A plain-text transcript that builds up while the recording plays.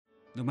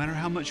No matter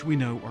how much we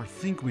know or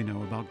think we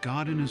know about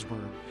God and His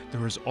Word,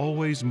 there is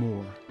always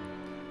more.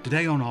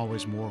 Today on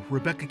Always More,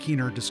 Rebecca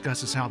Keener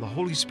discusses how the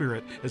Holy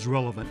Spirit is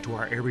relevant to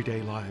our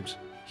everyday lives.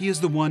 He is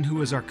the one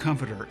who is our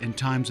comforter in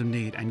times of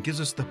need and gives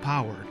us the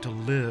power to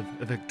live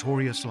a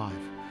victorious life.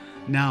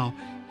 Now,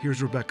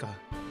 here's Rebecca.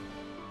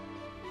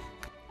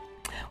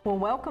 Well,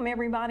 welcome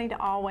everybody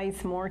to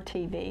Always More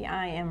TV.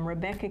 I am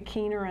Rebecca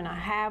Keener, and I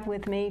have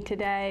with me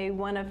today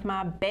one of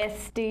my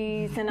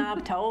besties, and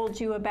I've told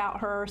you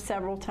about her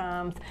several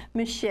times,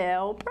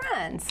 Michelle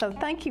Bryan. So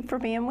thank you for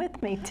being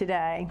with me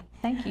today.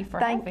 Thank you for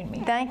having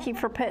me. Thank you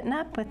for putting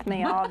up with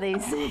me all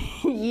these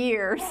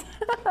years.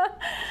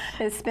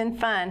 It's been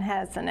fun,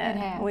 hasn't it? It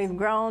has. We've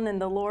grown in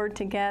the Lord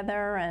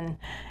together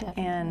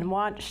and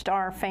watched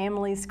our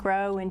families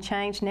grow and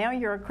change. Now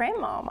you're a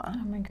grandmama.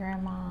 I'm a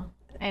grandma.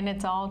 And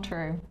it's all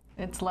true.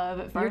 It's love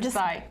at first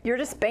sight. You're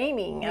just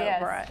beaming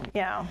over it.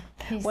 Yeah.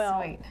 He's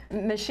well, sweet.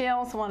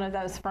 Michelle's one of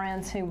those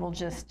friends who will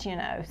just,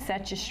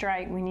 set you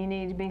straight when you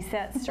need to be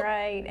set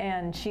straight.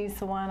 And she's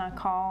the one I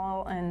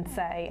call and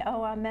say,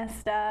 oh, I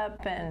messed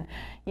up. And,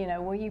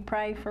 will you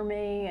pray for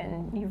me?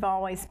 And you've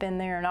always been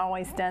there and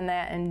always done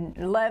that and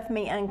loved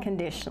me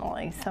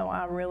unconditionally. So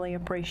I really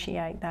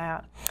appreciate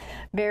that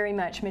very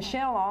much.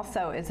 Michelle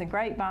also is a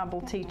great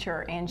Bible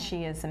teacher, and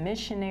she is a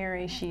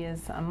missionary. She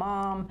is a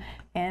mom.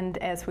 And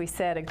as we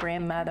said, a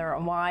grandmother,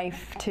 a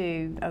wife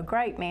to a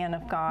great man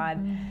of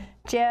God,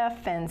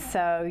 Jeff. And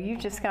so you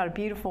just got a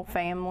beautiful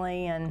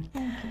family. And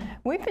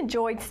we've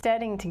enjoyed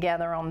studying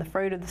together on the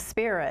fruit of the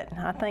Spirit.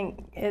 I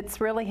think it's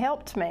really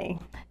helped me.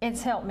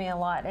 It's helped me a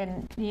lot.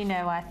 And,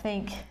 I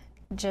think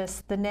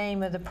just the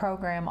name of the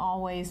program,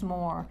 Always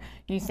More,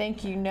 you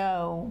think you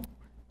know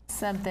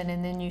something,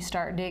 and then you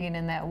start digging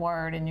in that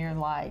word, and you're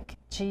like,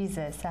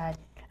 Jesus,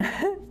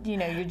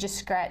 you're just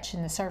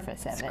scratching the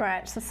surface of it.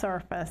 Scratch the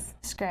surface.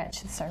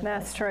 Scratch the surface.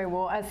 That's true.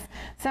 Well, as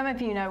some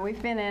of you know,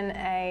 we've been in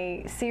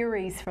a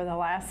series for the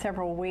last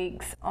several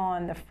weeks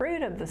on the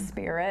fruit of the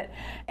Spirit.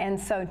 And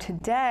so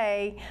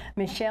today,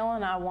 Michelle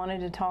and I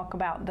wanted to talk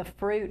about the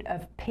fruit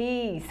of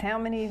peace. How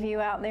many of you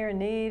out there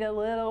need a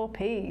little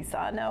peace?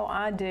 I know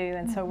I do.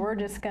 And so we're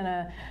just going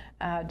to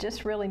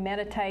just really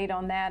meditate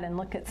on that and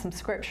look at some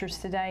scriptures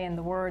today in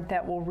the Word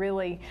that will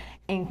really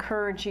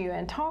encourage you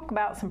and talk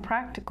about some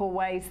practical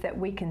ways that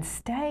we can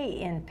stay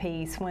in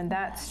peace when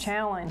that's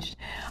challenged.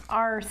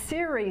 Our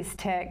series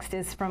text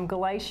is from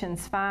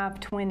Galatians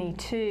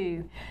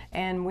 5:22,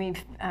 and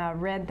we've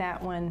read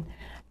that one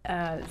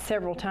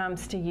several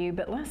times to you,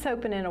 but let's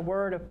open in a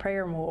word of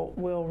prayer, and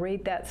we'll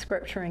read that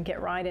scripture and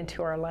get right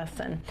into our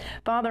lesson.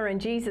 Father, in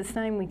Jesus'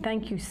 name, we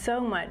thank you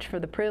so much for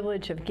the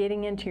privilege of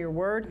getting into your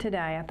word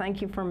today. I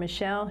thank you for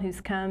Michelle,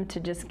 who's come to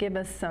just give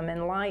us some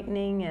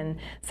enlightening and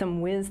some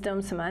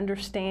wisdom, some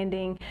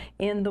understanding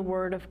in the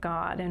word of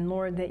God. And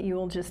Lord, that you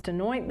will just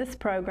anoint this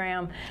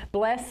program,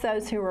 bless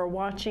those who are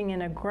watching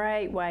in a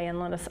great way, and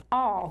let us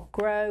all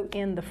grow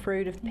in the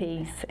fruit of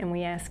peace. And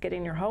we ask it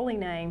in your holy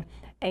name.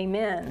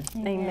 Amen.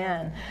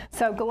 Amen.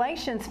 So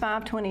Galatians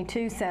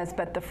 5:22 says,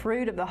 but the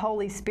fruit of the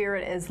Holy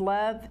Spirit is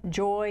love,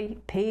 joy,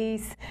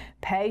 peace,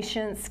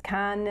 patience,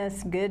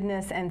 kindness,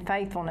 goodness, and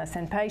faithfulness.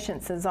 And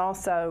patience is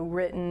also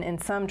written in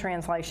some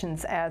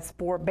translations as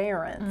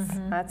forbearance.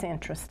 That's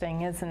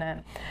interesting, isn't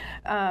it?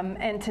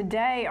 And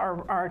today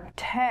our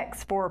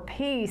text for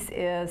peace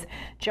is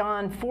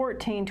John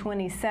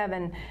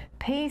 14:27.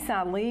 Peace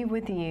I leave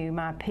with you,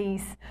 my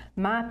peace,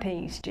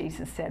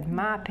 Jesus said,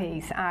 my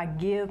peace I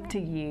give to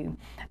you.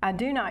 I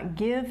do not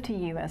give to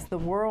you as the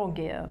world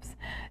gives.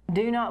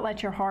 Do not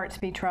let your hearts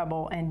be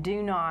troubled, and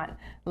do not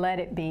let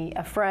it be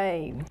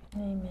afraid.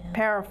 Amen.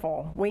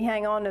 Powerful. We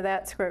hang on to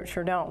that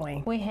scripture, don't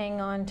we? We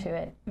hang on to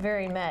it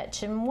very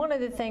much. And one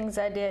of the things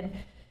I did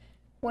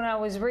when I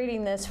was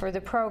reading this for the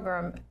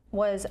program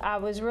was I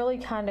was really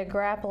kind of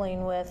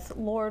grappling with,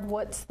 Lord,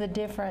 what's the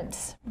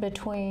difference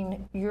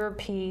between your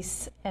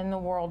peace and the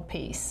world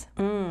peace?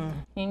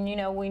 And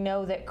we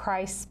know that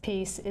Christ's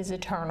peace is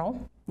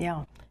eternal.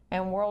 Yeah.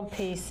 And world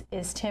peace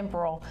is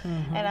temporal.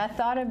 And I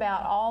thought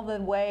about all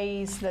the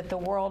ways that the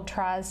world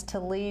tries to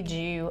lead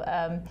you.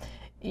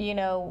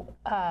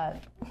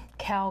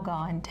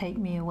 Calgon, take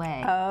me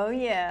away. Oh,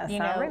 yes.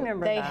 I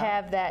remember they that.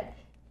 have that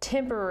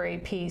temporary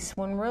peace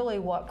when really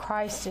what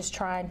Christ is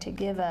trying to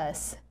give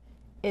us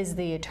is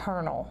the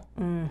eternal.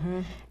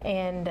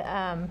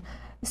 And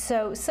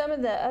so some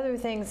of the other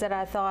things that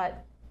I thought,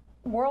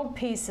 world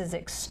peace is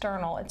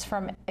external. It's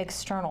from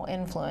external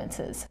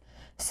influences.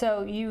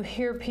 So you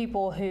hear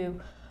people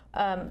who,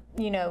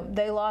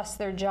 they lost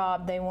their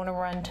job, they want to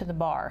run to the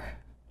bar,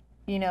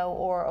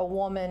 or a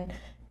woman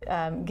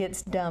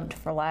gets dumped,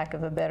 for lack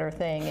of a better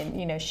thing,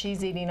 and,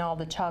 she's eating all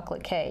the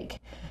chocolate cake.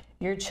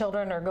 Your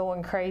children are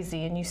going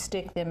crazy, and you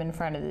stick them in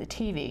front of the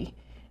TV,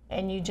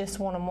 and you just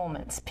want a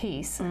moment's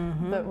peace.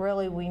 But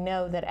really, we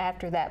know that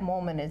after that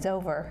moment is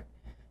over,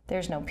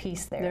 there's no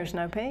peace there. There's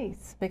no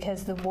peace.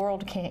 Because the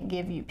world can't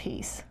give you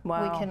peace.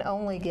 Wow. We can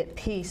only get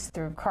peace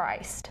through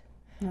Christ.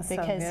 That's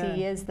because so good.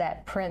 he is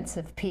that Prince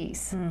of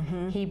Peace.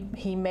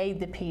 He made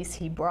the peace,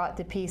 he brought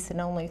the peace,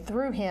 and only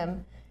through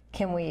him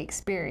can we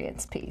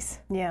experience peace.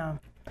 Yeah.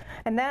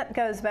 And that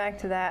goes back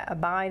to that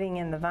abiding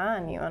in the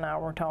vine you and I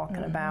were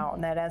talking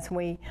about, that as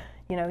we,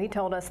 he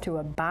told us to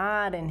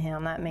abide in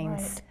him. That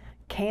means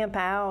camp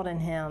out in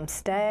him,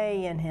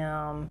 stay in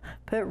him,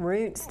 put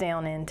roots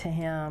down into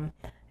him.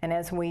 And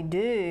as we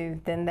do,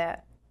 then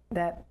that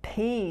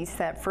peace,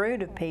 that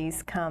fruit of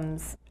peace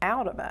comes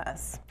out of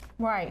us.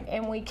 Right.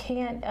 And we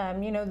can't,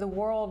 the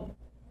world,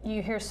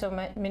 you hear so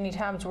many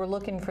times we're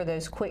looking for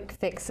those quick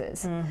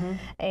fixes.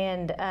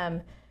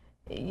 And,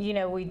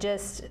 we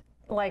just,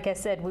 like I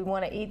said, we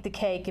want to eat the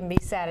cake and be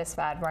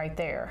satisfied right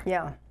there.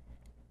 Yeah.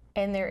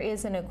 And there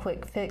isn't a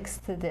quick fix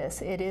to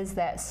this. It is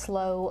that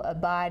slow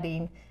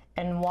abiding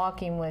and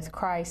walking with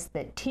Christ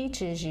that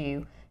teaches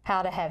you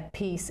how to have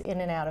peace in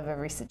and out of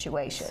every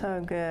situation.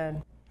 So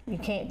good. You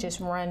can't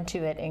just run to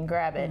it and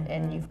grab it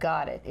and you've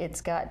got it.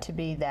 It's got to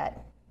be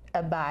that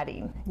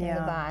abiding in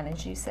the vine,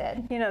 as you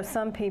said.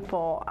 Some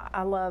people,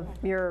 I love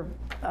your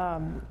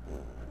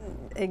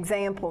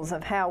examples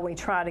of how we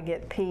try to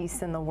get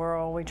peace in the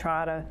world. We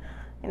try to,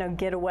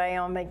 get away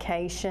on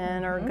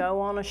vacation or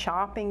go on a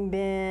shopping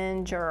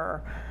binge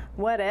or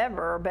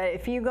whatever. But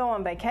if you go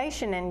on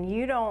vacation and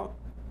you don't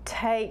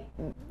take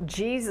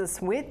Jesus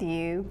with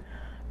you,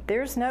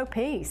 there's no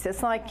peace.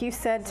 It's like you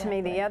said to me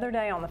the other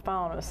day on the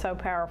phone. It was so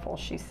powerful.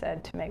 She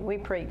said to me, we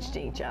preach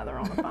to each other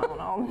on the phone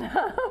all the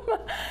time.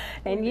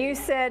 And you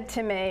said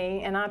to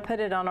me, and I put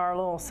it on our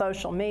little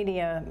social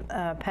media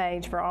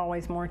page for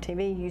Always More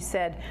TV, you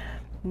said,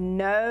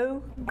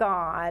 no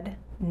God,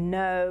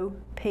 no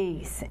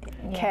peace.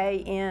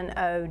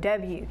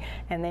 K-N-O-W.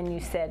 And then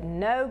you said,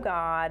 no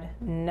God,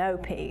 no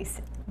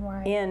peace.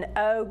 Right.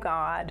 N-O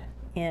God,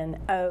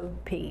 N-O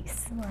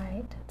peace.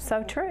 Right.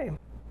 So true.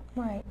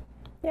 Right.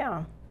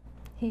 Yeah.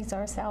 He's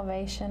our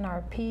salvation,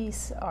 our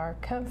peace, our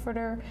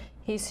comforter.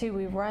 He's who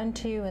we run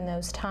to in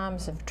those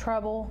times of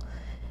trouble.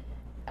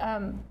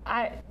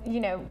 I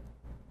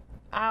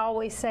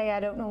always say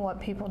I don't know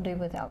what people do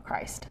without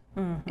Christ.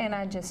 And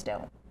I just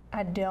don't.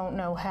 I don't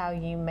know how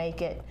you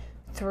make it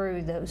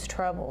through those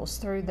troubles,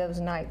 through those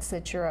nights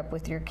that you're up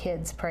with your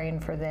kids praying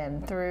for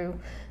them, through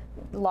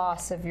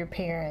loss of your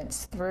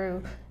parents,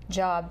 through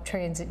job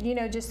transit,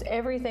 just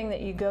everything that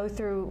you go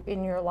through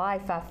in your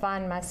life. I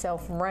find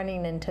myself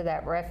running into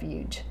that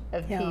refuge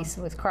of peace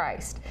with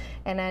Christ.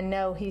 And I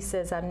know he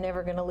says, I'm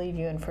never going to leave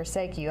you and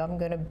forsake you. I'm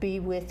going to be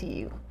with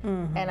you.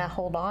 And I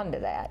hold on to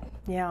that.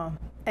 Yeah.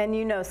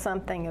 And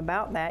something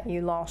about that.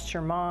 You lost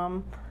your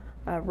mom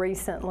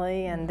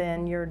recently, and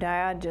then your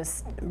dad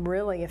just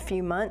really a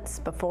few months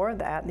before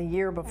that, the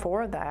year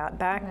before that,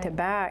 back to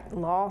back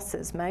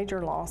losses,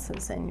 major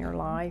losses in your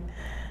life.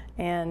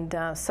 And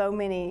so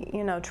many,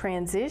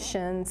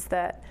 transitions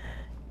that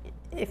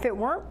if it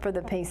weren't for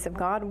the peace of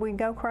God, we'd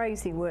go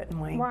crazy, wouldn't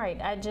we?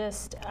 Right. I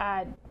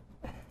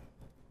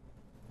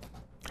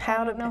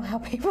don't know how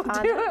people do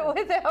it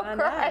without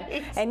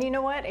Christ. And you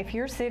know what? If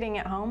you're sitting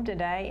at home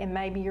today and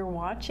maybe you're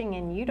watching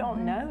and you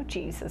don't know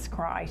Jesus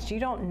Christ, you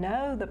don't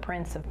know the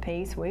Prince of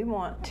Peace, we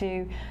want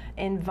to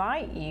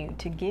invite you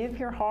to give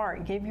your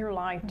heart, give your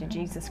life to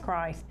Jesus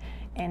Christ.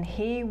 And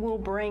he will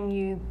bring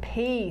you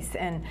peace.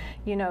 And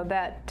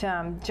that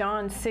John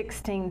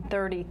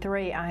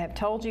 16:33, I have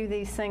told you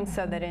these things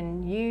so that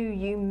in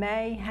you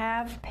may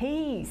have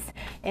peace.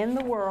 In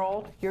the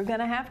world, you're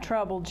going to have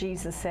trouble,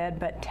 Jesus said,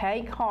 but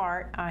take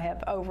heart, I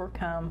have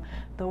overcome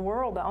the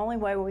world. The only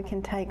way we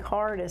can take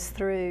heart is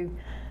through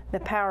the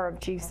power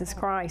of Jesus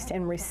Christ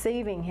and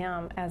receiving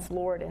him as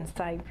Lord and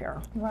Savior.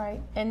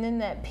 Right. And then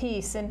that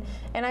peace. And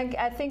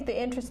I think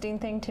the interesting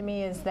thing to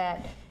me is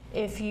that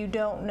if you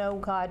don't know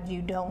God,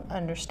 you don't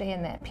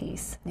understand that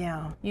peace.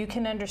 Yeah. You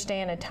can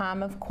understand a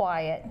time of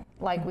quiet,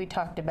 like we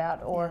talked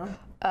about, or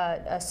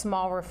a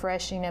small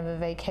refreshing of a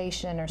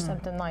vacation or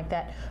something like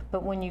that.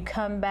 But when you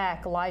come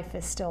back, life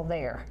is still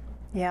there.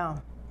 Yeah.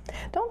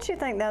 Don't you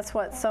think that's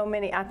what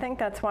I think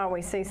that's why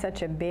we see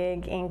such a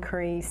big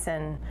increase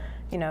in,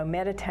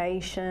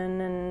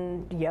 meditation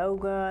and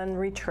yoga and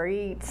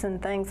retreats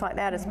and things like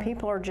that, as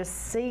people are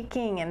just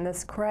seeking in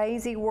this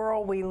crazy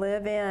world we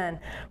live in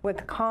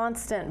with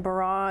constant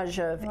barrage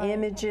of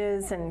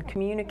images and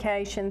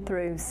communication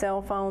through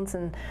cell phones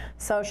and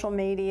social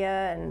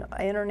media and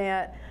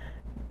internet.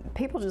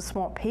 People just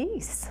want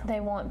peace. They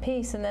want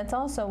peace, and that's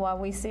also why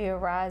we see a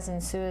rise in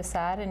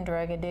suicide and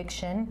drug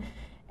addiction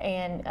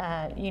and,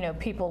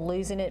 people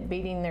losing it,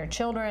 beating their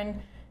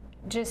children.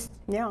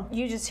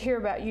 You just hear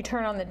about, you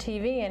turn on the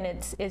TV and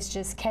it's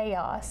just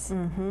chaos.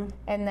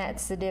 And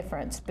that's the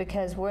difference,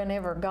 because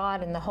whenever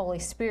God and the Holy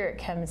Spirit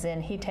comes in,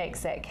 he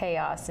takes that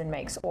chaos and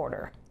makes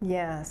order.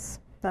 Yes,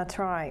 that's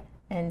right.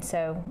 And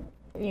so,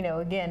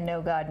 again,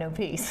 no God, no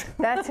peace.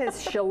 That's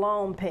his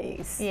shalom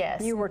peace.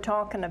 Yes. You were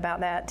talking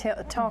about that.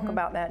 Talk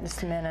about that in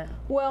just a minute.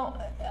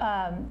 Well,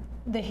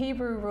 the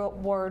Hebrew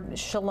word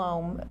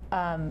shalom,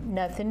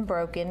 nothing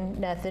broken,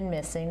 nothing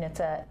missing.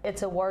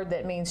 It's a word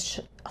that means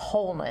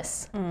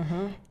wholeness.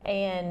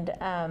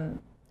 And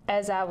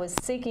as I was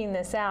seeking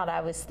this out,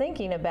 I was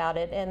thinking about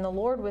it, and the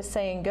Lord was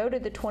saying, go to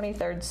the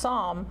 23rd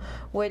Psalm,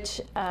 which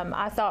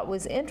I thought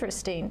was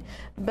interesting.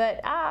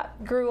 But I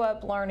grew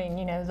up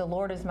learning, the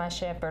Lord is my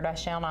shepherd, I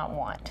shall not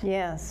want.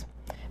 Yes.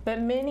 But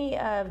many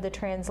of the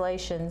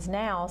translations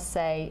now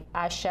say,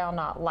 I shall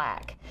not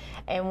lack.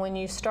 And when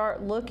you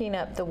start looking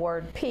up the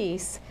word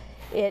peace,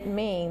 it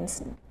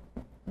means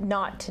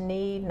not to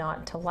need,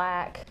 not to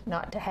lack,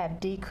 not to have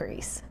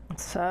decrease.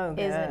 So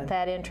good. Isn't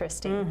that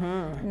interesting?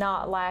 Mm-hmm.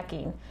 Not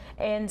lacking.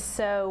 And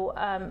so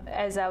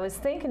as I was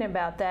thinking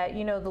about that,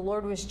 the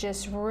Lord was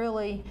just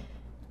really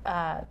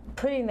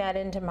putting that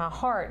into my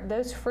heart.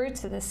 Those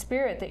fruits of the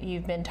Spirit that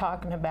you've been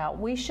talking about,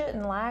 we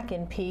shouldn't lack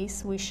in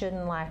peace. We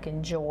shouldn't lack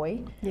in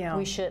joy. Yeah.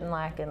 We shouldn't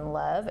lack in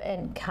love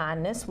and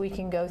kindness. We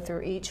can go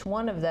through each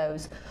one of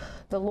those.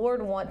 The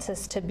Lord wants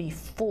us to be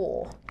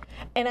full.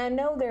 And I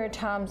know there are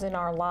times in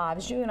our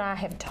lives, you and I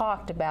have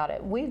talked about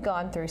it, we've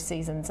gone through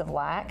seasons of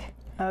lack.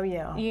 Oh,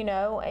 yeah.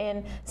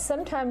 And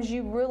sometimes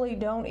you really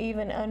don't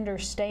even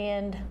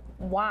understand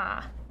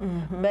why.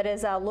 Mm-hmm. But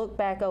as I look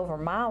back over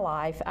my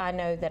life, I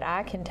know that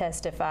I can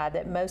testify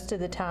that most of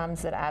the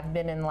times that I've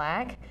been in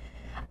lack,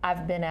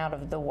 I've been out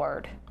of the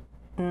Word.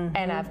 Mm-hmm.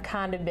 And I've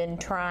kind of been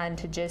trying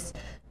to just,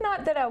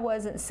 not that I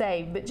wasn't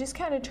saved, but just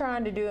kind of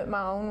trying to do it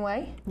my own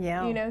way.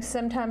 Yeah.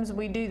 Sometimes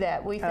we do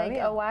that. We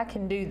think, I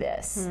can do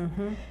this.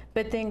 Mm-hmm.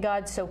 But then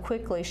God so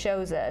quickly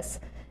shows us,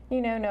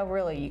 no,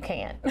 really, you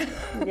can't.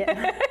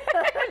 Yeah.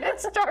 It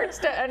starts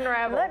to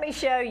unravel. Let me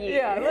show you.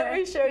 Yeah, let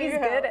me show you. He's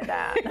good at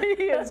that.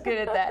 He is good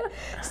at that.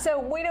 So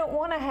we don't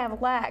want to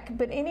have lack,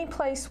 but any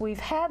place we've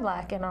had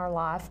lack in our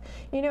life,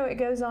 it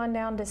goes on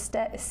down to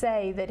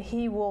say that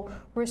He will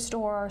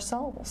restore our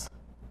souls.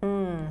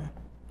 Mm.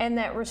 And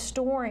that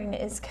restoring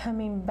is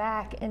coming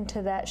back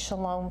into that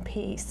shalom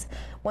peace.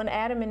 When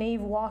Adam and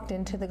Eve walked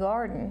into the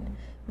garden,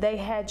 they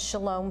had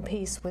shalom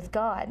peace with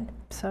God.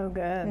 So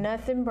good.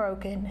 Nothing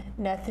broken,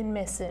 nothing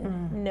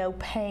missing, no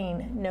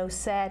pain, no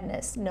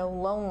sadness, no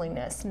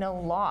loneliness, no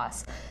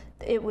loss.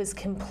 It was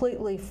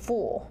completely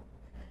full.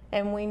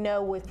 And we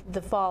know with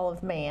the fall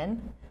of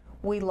man,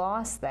 we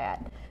lost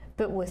that.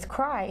 But with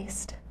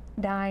Christ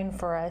dying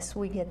for us,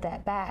 we get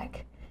that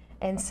back.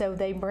 And so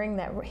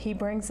He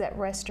brings that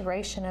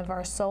restoration of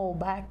our soul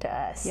back to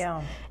us.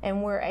 Yeah.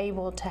 And we're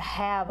able to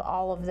have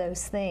all of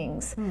those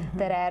things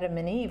that Adam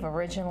and Eve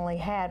originally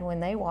had when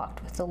they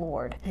walked with the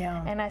Lord.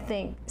 Yeah. And I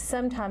think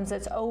sometimes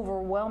it's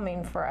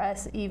overwhelming for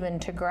us even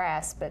to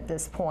grasp at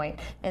this point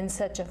in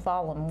such a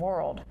fallen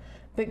world.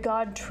 But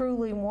God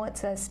truly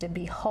wants us to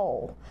be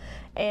whole.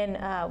 And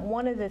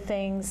one of the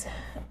things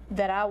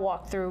that I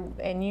walked through,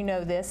 and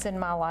this in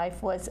my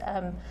life, was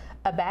a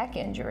back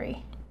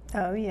injury.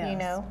 Oh,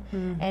 yes.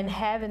 And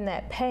having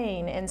that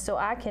pain. And so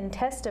I can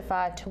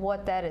testify to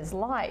what that is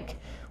like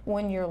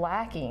when you're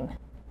lacking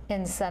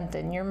in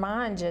something. Your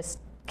mind just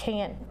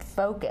can't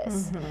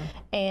focus. Mm-hmm.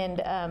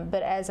 And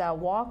but as I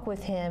walk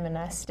with Him and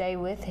I stay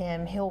with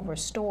Him, He'll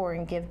restore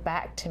and give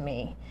back to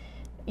me,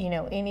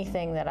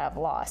 anything that I've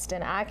lost.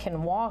 And I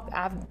can walk,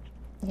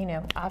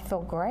 I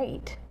feel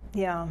great.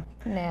 Yeah.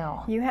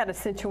 Now. You had a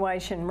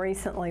situation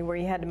recently where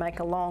you had to make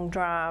a long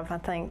drive, I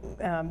think,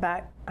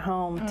 back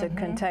home to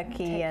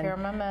Kentucky. Take care of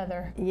my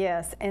mother.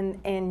 Yes,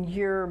 and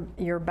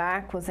your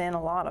back was in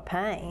a lot of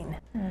pain.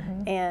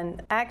 Mm-hmm.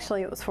 And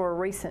actually it was for a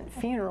recent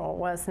funeral,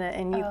 wasn't it?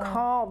 And you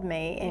called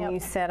me and you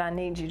said, I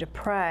need you to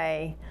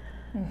pray.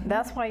 Mm-hmm.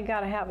 That's why you got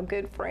to have a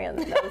good friend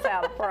that knows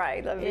how to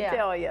pray. Let me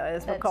tell you,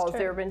 is because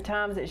there have been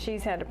times that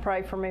she's had to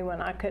pray for me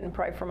when I couldn't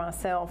pray for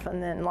myself,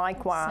 and then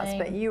likewise. Same.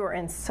 But you were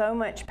in so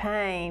much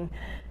pain,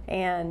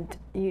 and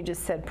you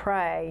just said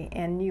pray,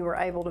 and you were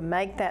able to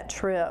make that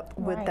trip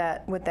with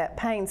that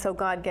pain. So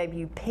God gave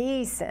you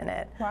peace in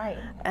it. Right.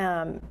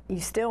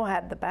 You still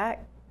had the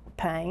back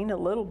pain a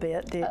little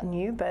bit, didn't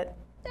you? But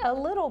a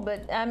little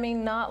bit. I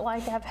mean, not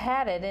like I've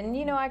had it,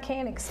 and I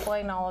can't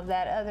explain all of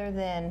that other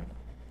than.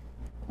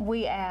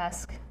 We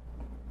ask.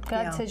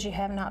 God says you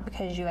have not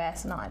because you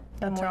ask not.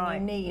 And when you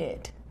need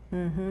it,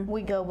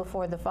 we go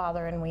before the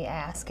Father and we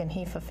ask, and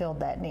He fulfilled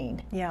that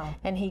need. Yeah.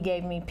 And He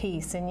gave me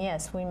peace. And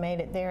yes, we made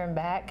it there and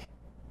back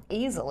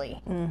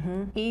easily.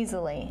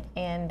 Easily.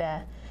 And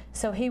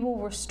so He will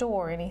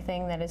restore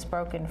anything that is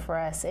broken for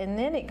us. And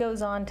then it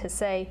goes on to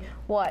say,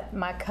 what?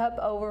 My cup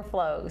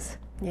overflows.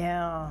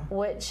 Yeah.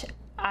 Which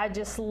I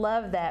just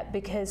love that,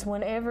 because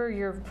whenever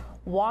you're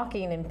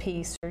walking in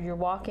peace, or you're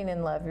walking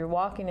in love, you're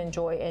walking in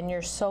joy, and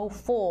you're so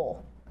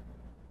full,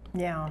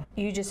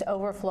 you just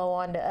overflow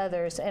onto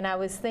others. And I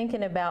was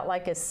thinking about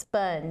like a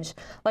sponge,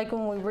 like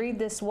when we read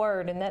this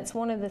word, and that's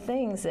one of the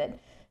things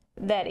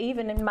that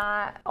even in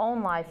my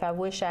own life, I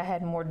wish I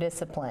had more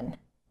discipline,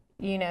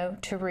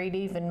 to read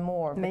even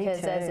more,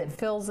 because as it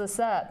fills us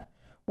up,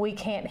 we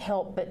can't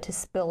help but to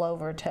spill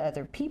over to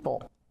other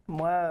people.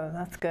 Whoa,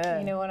 that's good.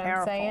 You know what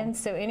I'm saying?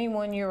 So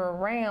anyone you're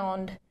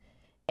around,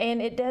 and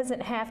it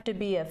doesn't have to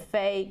be a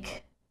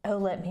fake,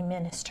 let me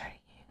minister to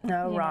you.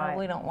 No, right.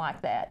 We don't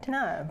like that.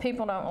 No.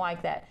 People don't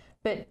like that.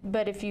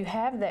 But if you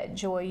have that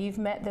joy, you've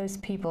met those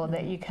people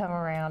that you come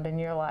around and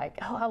you're like,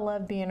 oh, I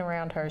love being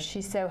around her.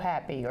 She's so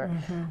happy. Or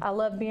I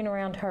love being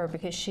around her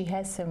because she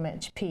has so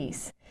much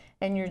peace.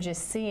 And you're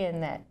just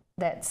seeing that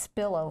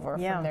spillover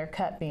from their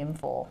cup being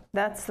full.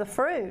 That's the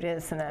fruit,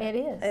 isn't it? It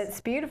is. It's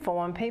beautiful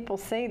when people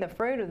see the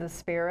fruit of the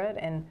Spirit,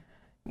 and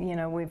you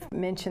know, we've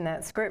mentioned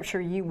that scripture,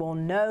 you will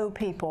know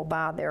people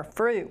by their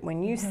fruit.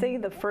 When you see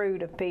the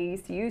fruit of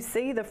peace, you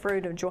see the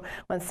fruit of joy.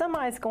 When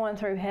somebody's going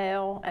through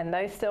hell and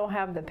they still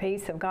have the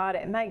peace of God,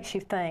 it makes you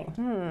think,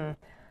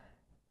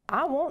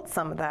 I want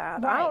some of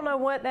that. Right. I don't know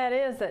what that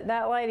is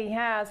that lady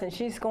has, and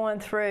she's going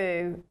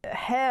through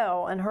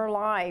hell in her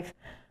life.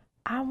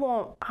 I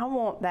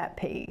want that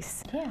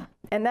peace. Yeah.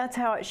 And that's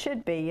how it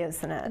should be,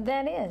 isn't it?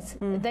 That is.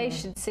 They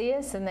should see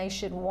us and they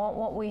should want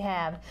what we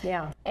have.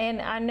 Yeah.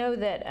 And I know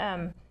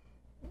that,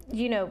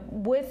 you know,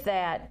 with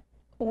that,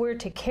 we're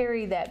to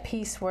carry that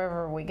peace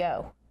wherever we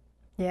go.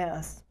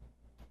 Yes.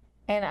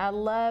 And I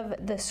love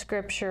the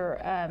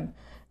scripture,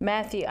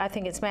 Matthew, I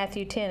think it's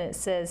Matthew 10, it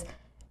says,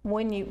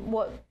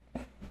 what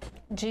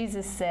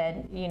Jesus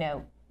said, you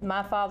know,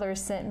 my Father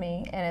sent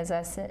me, and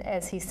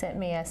as he sent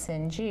me, I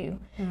send you.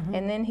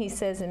 And then he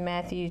says in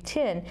Matthew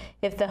 10,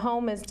 if the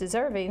home is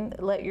deserving,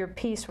 let your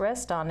peace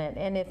rest on it,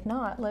 and if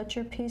not, let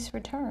your peace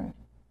return.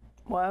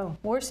 Whoa.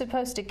 We're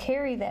supposed to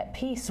carry that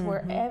peace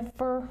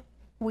wherever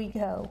we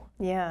go.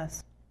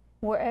 Yes.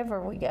 Wherever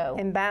we go.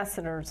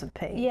 Ambassadors of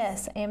peace.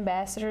 Yes,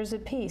 ambassadors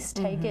of peace.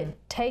 Take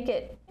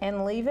it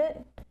and leave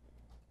it,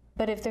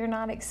 but if they're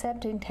not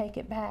accepting, take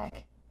it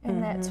back.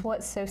 And that's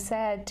what's so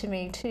sad to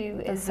me,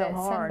 too, is that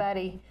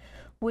somebody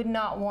would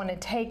not want to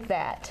take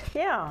that.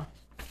 Yeah.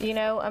 You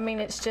know, I mean,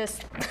 it's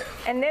just...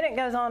 And then it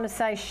goes on to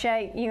say,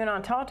 shake, you and I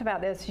talked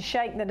about this, you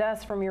shake the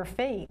dust from your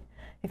feet.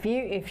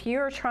 If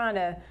you're trying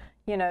to,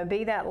 you know,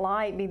 be that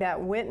light, be that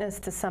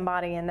witness to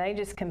somebody, and they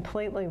just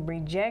completely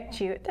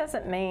reject you, it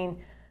doesn't mean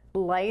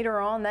later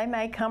on they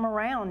may come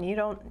around. You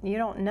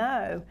don't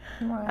know.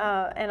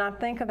 Right. And I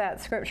think of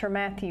that scripture,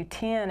 Matthew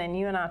 10, and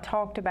you and I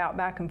talked about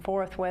back and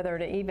forth whether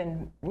to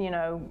even, you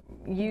know,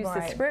 use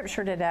the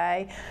scripture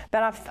today.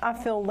 But I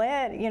feel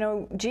led, you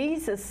know,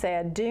 Jesus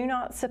said, do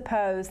not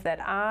suppose that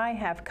I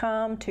have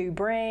come to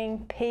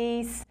bring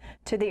peace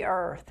to the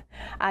earth.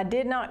 I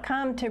did not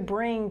come to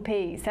bring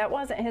peace. That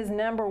wasn't his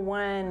number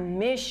one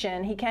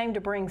mission. He came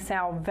to bring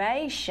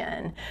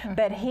salvation,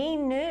 but he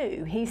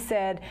knew, he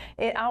said,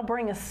 I'll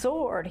bring a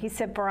sword. He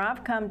said, for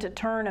I've come to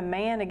turn a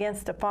man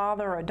against a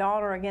father, a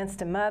daughter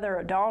against a mother,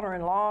 a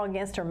daughter-in-law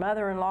against her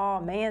mother-in-law.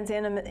 A man's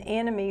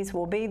enemies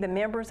will be the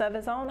members of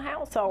his own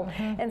household.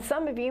 And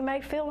some of you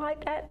may feel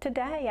like that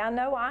today. I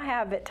know I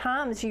have. At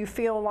times you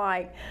feel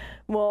like,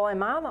 well,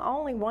 am I the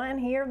only one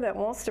here that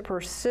wants to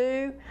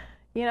pursue,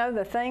 you know,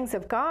 the things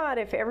of God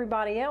if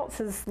everybody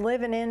else is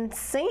living in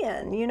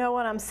sin? You know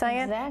what I'm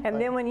saying? Exactly. And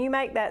then when you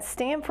make that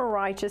stand for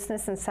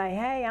righteousness and say,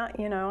 hey,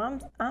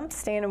 I'm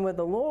standing with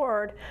the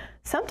Lord,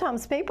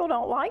 sometimes people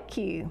don't like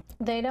you.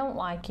 They don't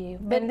like you.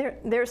 But and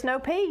there's no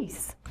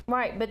peace.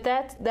 Right, but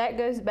that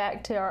goes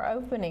back to our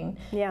opening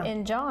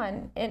in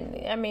John.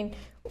 And I mean,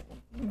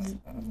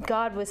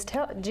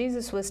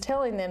 Jesus was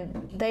telling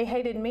them, they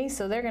hated me,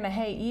 so they're going to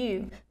hate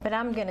you, but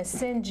I'm going to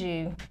send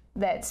you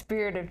that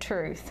Spirit of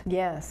truth.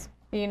 Yes.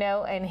 You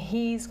know, and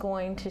he's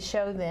going to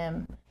show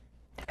them.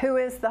 Who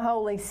is the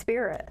Holy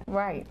Spirit.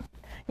 Right.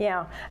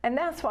 Yeah, and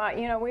that's why,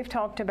 you know, we've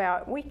talked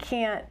about we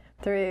can't,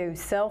 through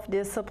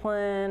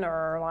self-discipline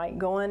or like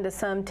going to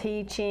some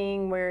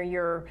teaching where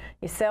your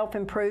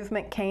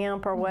self-improvement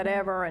camp or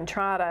whatever and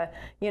try to,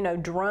 you know,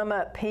 drum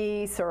up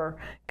peace, or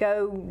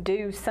go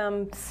do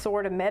some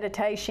sort of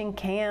meditation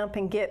camp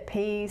and get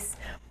peace.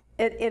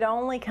 It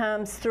only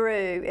comes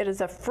through, it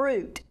is a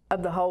fruit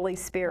of the Holy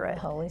Spirit.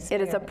 The Holy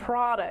Spirit. It is a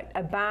product,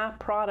 a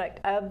byproduct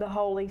of the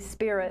Holy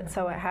Spirit,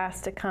 so it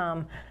has to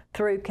come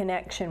through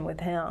connection with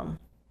Him.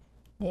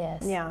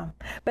 Yes. Yeah.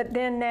 But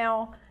then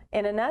now,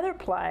 in another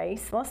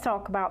place, let's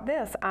talk about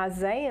this.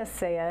 Isaiah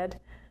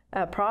said,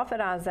 prophet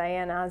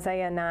Isaiah in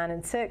Isaiah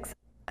 9:6,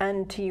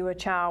 unto you a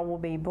child will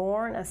be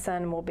born, a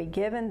son will be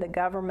given, the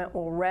government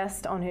will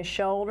rest on his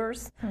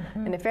shoulders.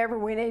 And if ever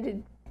we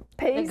needed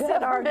peace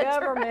in our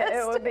government,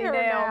 it would be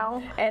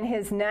now. And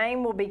his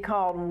name will be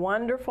called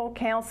Wonderful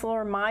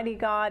Counselor, Mighty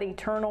God,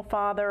 Eternal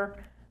Father,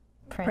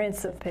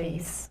 Prince of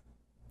Peace.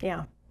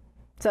 Yeah.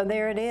 So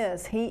there it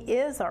is. He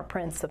is our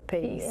Prince of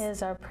Peace. He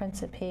is our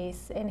Prince of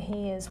Peace, and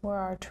He is where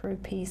our true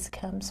peace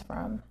comes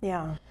from.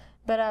 Yeah.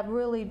 But I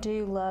really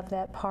do love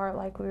that part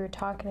like we were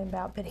talking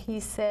about. But He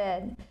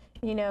said,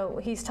 you know,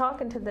 He's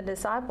talking to the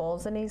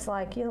disciples, and He's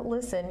like,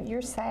 listen,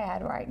 you're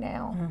sad right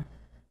now,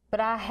 but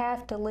I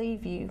have to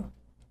leave you.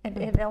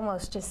 It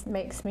almost just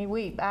makes me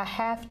weep. I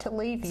have to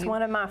leave you. It's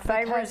one of my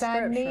favorite scriptures. Because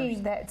I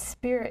need that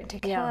Spirit to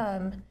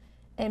come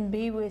and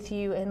be with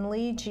you and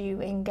lead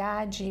you and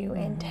guide you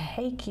and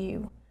take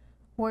you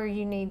where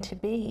you need to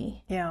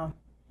be. Yeah.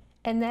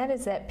 And that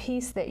is that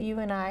peace that you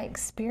and I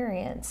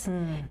experience,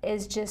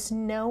 is just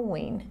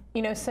knowing.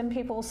 You know, some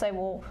people say,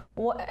 well,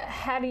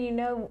 how do you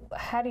know?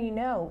 How do you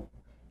know?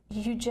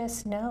 you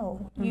just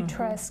know. You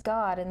trust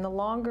God. And the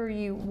longer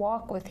you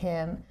walk with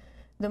Him,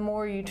 the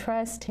more you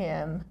trust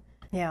Him,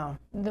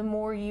 the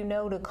more you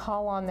know to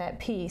call on that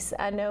peace.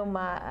 I know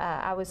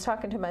I was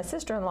talking to my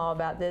sister-in-law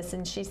about this,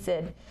 and she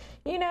said,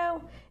 you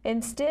know,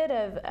 instead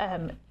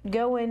of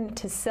going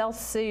to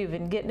self-soothe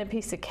and getting a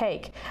piece of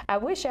cake, I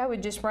wish I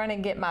would just run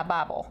and get my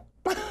Bible.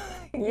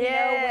 You know,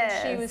 when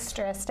she was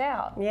stressed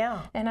out.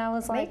 Yeah. And I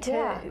was like, Me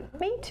too.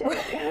 Me too.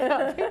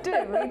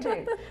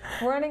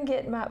 Run and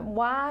get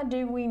why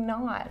do we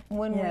not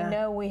when we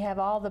know we have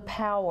all the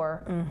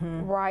power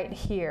right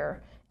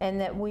here? And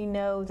that we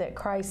know that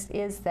Christ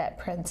is that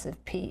Prince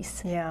of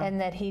Peace, and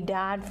that He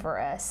died for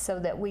us so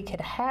that we could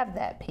have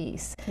that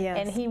peace. Yes.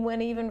 And He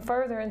went even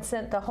further and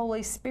sent the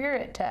Holy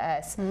Spirit to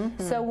us.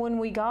 So when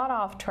we got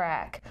off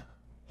track,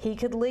 He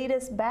could lead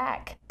us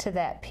back to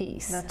that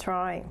peace. That's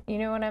right. You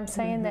know what I'm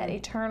saying? That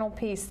eternal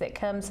peace that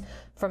comes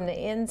from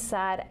the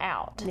inside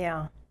out.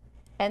 Yeah.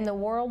 And the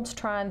world's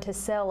trying to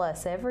sell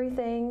us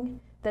everything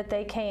that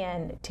they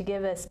can to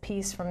give us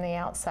peace from the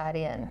outside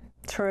in.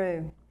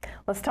 True.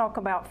 Let's talk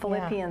about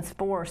Philippians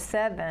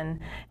 4:7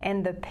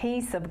 and the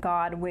peace of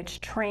God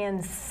which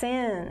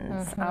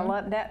transcends. I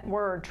love that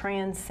word,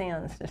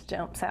 transcends, just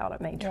jumps out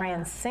at me.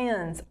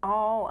 Transcends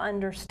all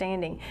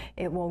understanding.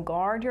 It will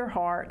guard your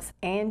hearts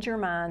and your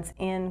minds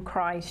in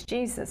Christ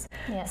Jesus.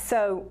 Yes.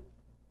 So,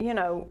 you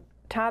know,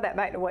 tie that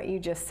back to what you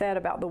just said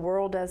about the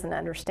world doesn't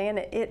understand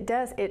it. It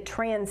does. It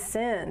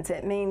transcends.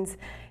 It means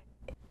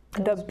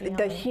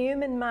the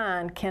human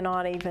mind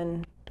cannot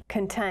even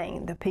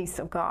contain the peace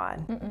of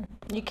God.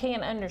 You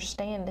can't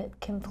understand it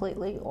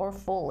completely or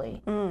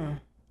fully.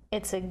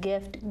 It's a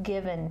gift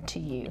given to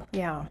you.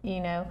 Yeah.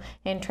 You know,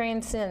 and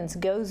transcends,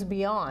 goes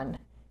beyond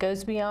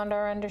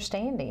our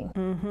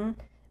understanding.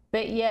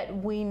 But yet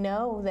we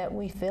know that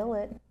we feel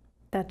it.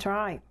 That's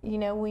right. You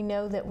know, we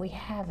know that we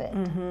have it.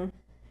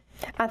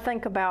 I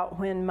think about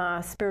when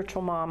my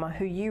spiritual mama,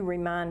 who you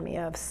remind me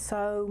of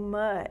so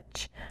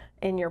much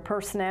in your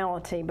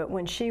personality, but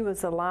when she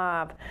was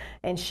alive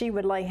and she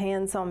would lay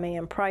hands on me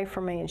and pray for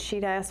me and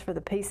she'd ask for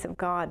the peace of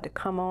God to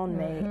come on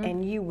me,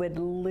 and you would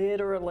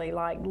literally,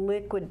 like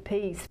liquid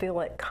peace,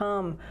 feel it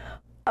come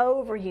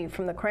over you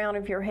from the crown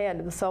of your head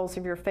to the soles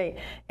of your feet.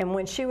 And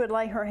when she would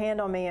lay her hand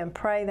on me and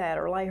pray that,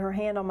 or lay her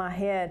hand on my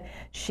head,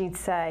 she'd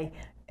say,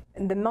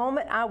 the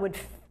moment I would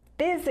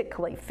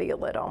physically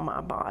feel it on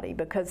my body,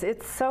 because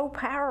it's so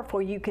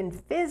powerful, you can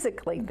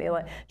physically feel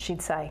it,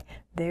 she'd say,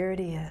 there it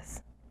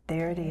is.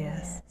 There it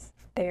is.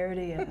 There it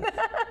is.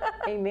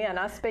 Amen.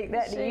 I speak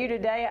that to you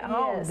today at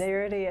home. Yes.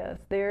 There it is.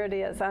 There it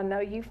is. I know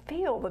you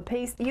feel the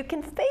peace. You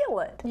can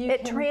feel it.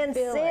 It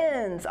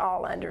transcends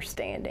all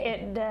understanding.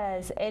 It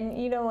does. And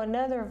you know,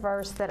 another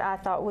verse that I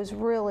thought was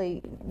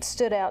really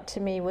stood out to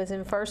me was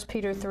in 1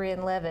 Peter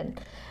 3:11,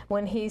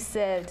 when he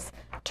says,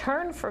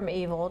 turn from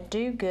evil,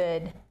 do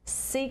good,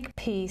 seek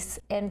peace,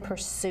 and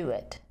pursue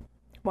it.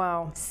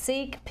 Wow.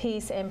 Seek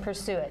peace and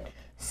pursue it.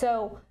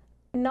 So,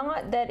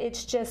 not that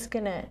it's just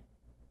gonna,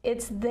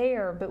 it's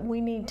there, but we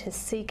need to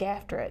seek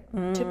after it.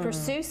 To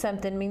pursue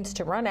something means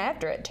to run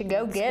after it, to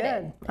go get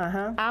it.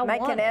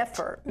 Make an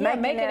effort. Yeah,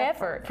 make an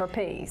effort for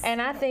peace. And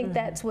I think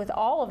that's with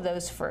all of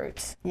those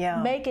fruits.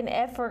 Yeah. Make an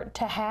effort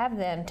to have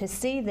them, to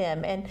see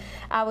them. And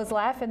I was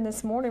laughing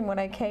this morning when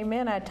I came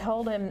in. I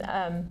told him,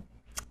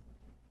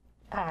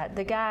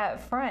 the guy up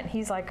front,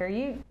 he's like, are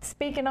you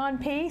speaking on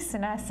peace?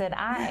 And I said,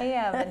 I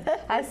am. And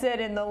I said,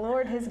 and the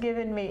Lord has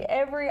given me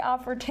every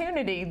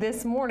opportunity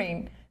this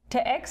morning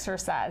to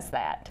exercise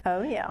that.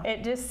 Oh, yeah.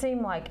 It just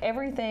seemed like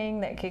everything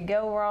that could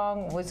go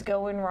wrong was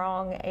going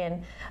wrong.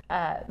 And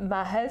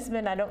my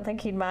husband, I don't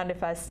think he'd mind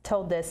if I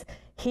told this,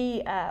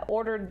 he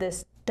ordered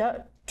this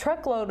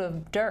truckload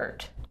of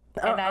dirt.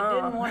 And I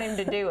didn't want him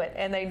to do it.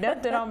 And they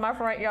dumped it on my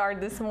front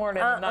yard this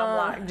morning. And I'm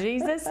like,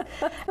 Jesus.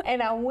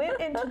 And I went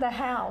into the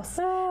house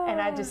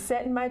and I just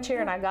sat in my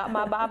chair and I got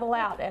my Bible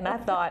out. And I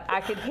thought, I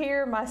could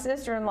hear my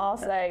sister-in-law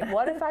say,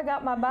 what if I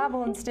got my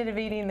Bible instead of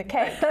eating the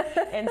cake?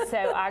 And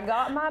so I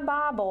got my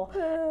Bible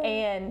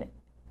and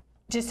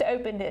just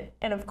opened it.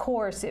 And of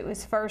course, it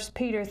was 1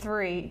 Peter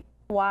 3,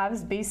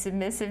 wives, be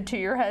submissive to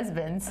your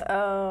husbands.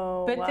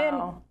 Oh, but wow.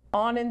 then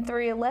on in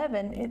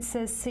 3:11, it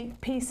says, seek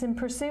peace and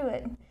pursue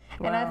it.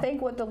 Wow. And I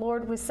think what the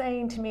Lord was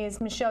saying to me is,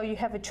 Michelle, you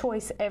have a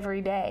choice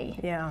every day.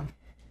 Yeah.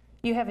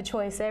 You have a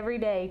choice every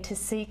day to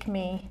seek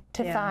me,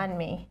 to find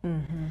me,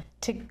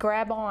 to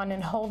grab on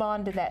and hold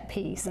on to that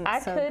peace.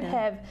 That's I could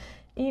have,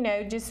 you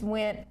know, just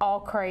went all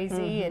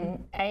crazy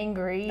and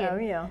angry.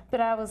 But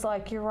I was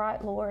like, you're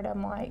right, Lord.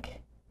 I'm like,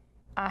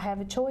 I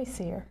have a choice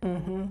here.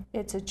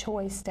 It's a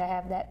choice to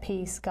have that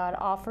peace. God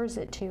offers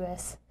it to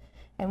us.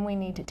 And we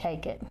need to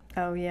take it.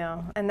 Oh,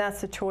 yeah. And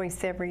that's a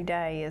choice every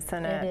day,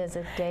 isn't it? It is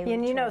a daily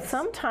And you know, choice.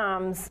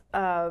 sometimes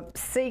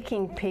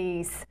seeking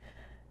peace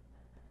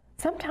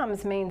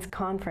sometimes means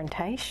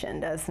confrontation,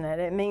 doesn't it?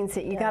 It means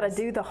that you got to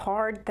do the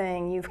hard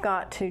thing. You've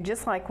got to,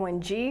 just like when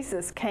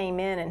Jesus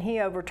came in and he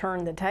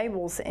overturned the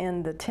tables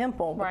in the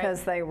temple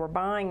because they were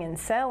buying and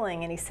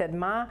selling, and he said,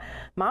 my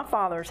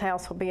Father's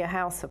house will be a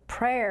house of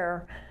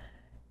prayer.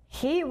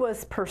 he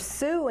was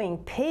pursuing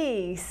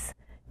peace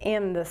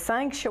in the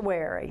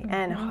sanctuary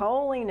and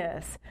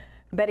holiness,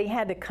 but he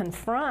had to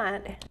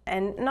confront,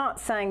 and not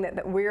saying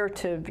that we're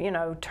to,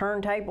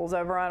 turn tables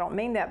over, I don't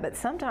mean that, but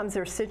sometimes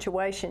there's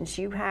situations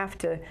you got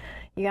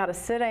to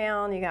sit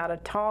down, you got to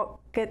talk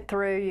it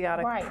through, you got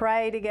to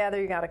pray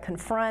together, you got to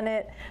confront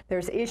it.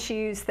 There's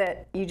issues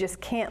that you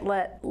just can't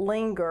let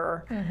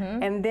linger,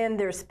 and then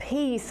there's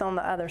peace on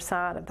the other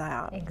side of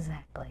that.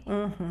 Exactly.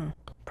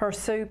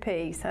 Pursue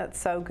peace. That's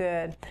so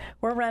good.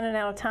 We're running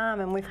out of time,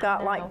 and we've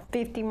got like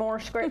 50 more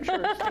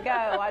scriptures to go.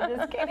 I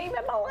just can't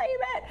even believe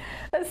it.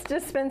 It's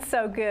just been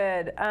so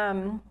good.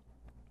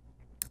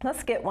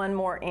 Let's get one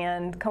more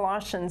in,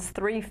 Colossians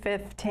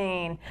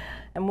 3:15,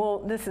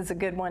 and this is a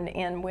good one to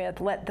end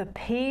with. Let the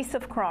peace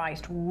of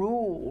Christ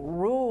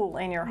rule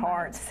in your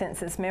hearts,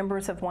 since as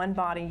members of one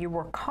body you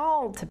were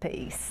called to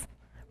peace.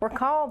 We're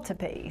called to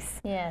peace.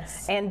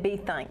 Yes. And be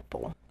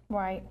thankful.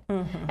 Right.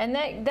 And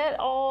that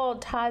all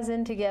ties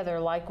in together,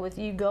 like with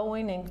you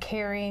going and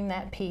carrying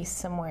that peace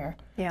somewhere.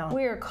 Yeah.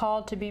 We are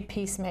called to be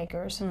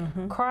peacemakers.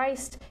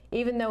 Christ,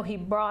 even though he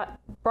brought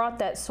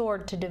that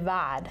sword to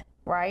divide,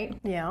 right?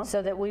 Yeah.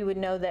 So that we would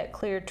know that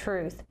clear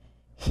truth,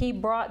 he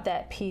brought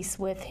that peace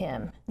with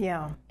him.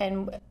 Yeah.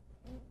 And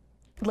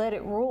let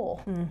it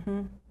rule.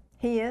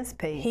 He is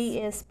peace. He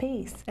is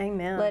peace.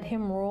 Amen. Let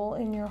him rule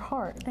in your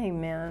heart.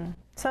 Amen.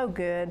 So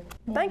good.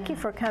 Thank you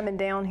for coming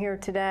down here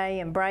today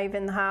and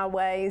braving the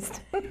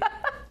highways.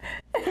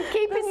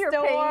 Keeping your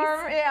peace.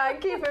 Yeah,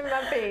 keeping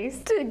my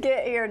peace. To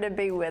get here to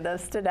be with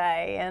us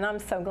today. And I'm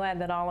so glad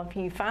that all of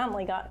you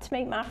finally got to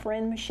meet my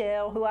friend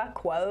Michelle, who I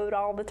quote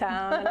all the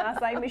time. And I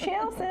say,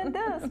 Michelle said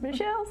this,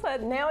 Michelle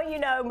said, now you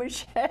know,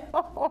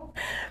 Michelle.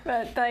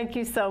 But thank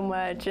you so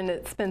much, and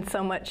it's been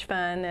so much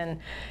fun.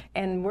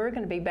 And we're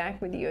going to be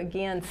back with you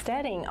again,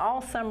 studying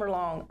all summer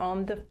long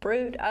on the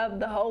fruit of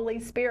the Holy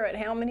Spirit.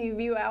 How many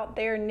of you out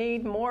there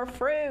need more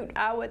fruit?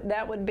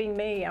 That would be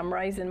me. I'm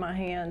raising my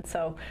hand.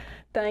 So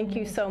thank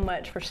you so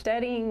much for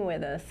studying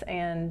with us,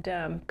 and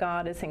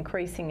God is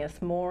increasing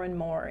us more and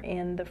more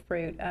in the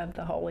fruit of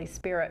the Holy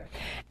Spirit.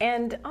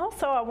 And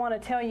also I want to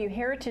tell you,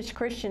 Heritage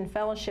Christian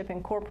Fellowship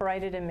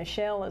Incorporated, and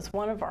Michelle is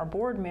one of our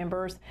board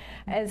members,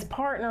 is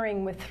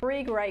partnering with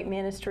 3 great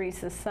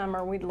ministries this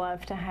summer. We'd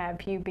love to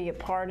have you be a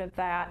part of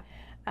that.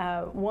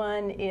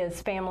 One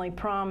is Family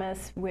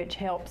Promise, which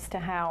helps to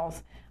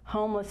house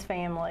homeless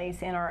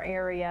families in our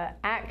area.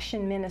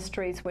 Action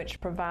Ministries, which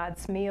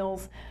provides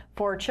meals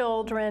for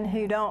children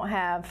who don't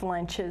have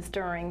lunches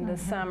during the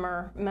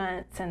summer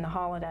months and the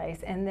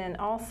holidays. And then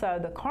also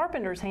the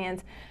Carpenter's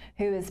Hands,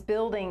 who is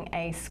building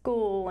a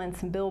school and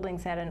some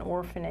buildings at an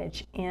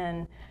orphanage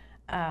in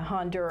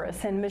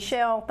Honduras. And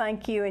Michelle,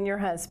 thank you and your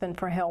husband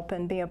for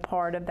helping be a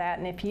part of that.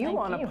 And if you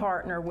want to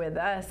partner with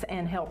us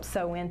and help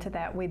sow into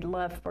that, we'd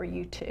love for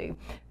you to.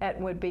 That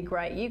would be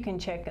great. You can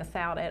check us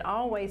out at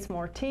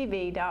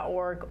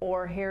alwaysmoretv.org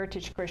or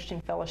Heritage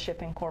Christian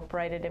Fellowship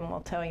Incorporated, and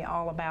we'll tell you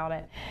all about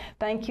it.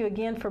 Thank you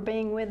again for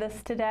being with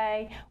us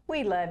today.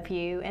 We love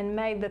you, and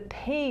may the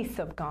peace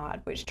of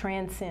God, which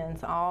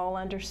transcends all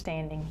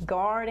understanding,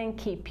 guard and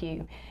keep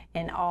you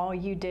in all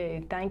you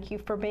do. Thank you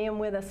for being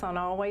with us on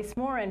Always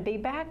More, and be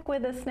back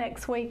with us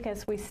next week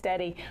as we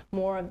study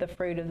more of the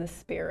fruit of the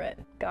Spirit.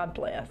 God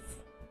bless.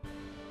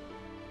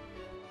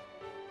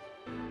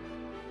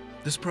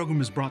 This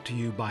program is brought to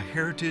you by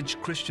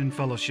Heritage Christian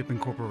Fellowship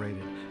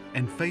Incorporated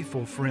and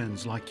faithful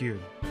friends like you.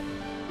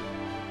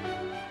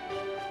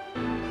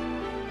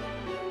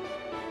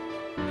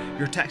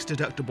 Your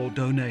tax-deductible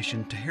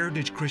donation to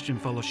Heritage Christian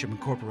Fellowship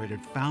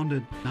Incorporated, founded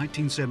in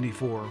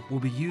 1974, will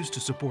be used to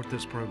support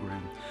this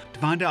program. To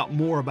find out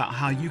more about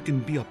how you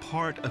can be a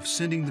part of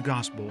sending the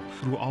gospel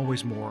through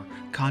Always More,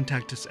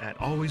 contact us at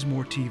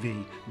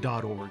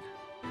alwaysmoretv.org.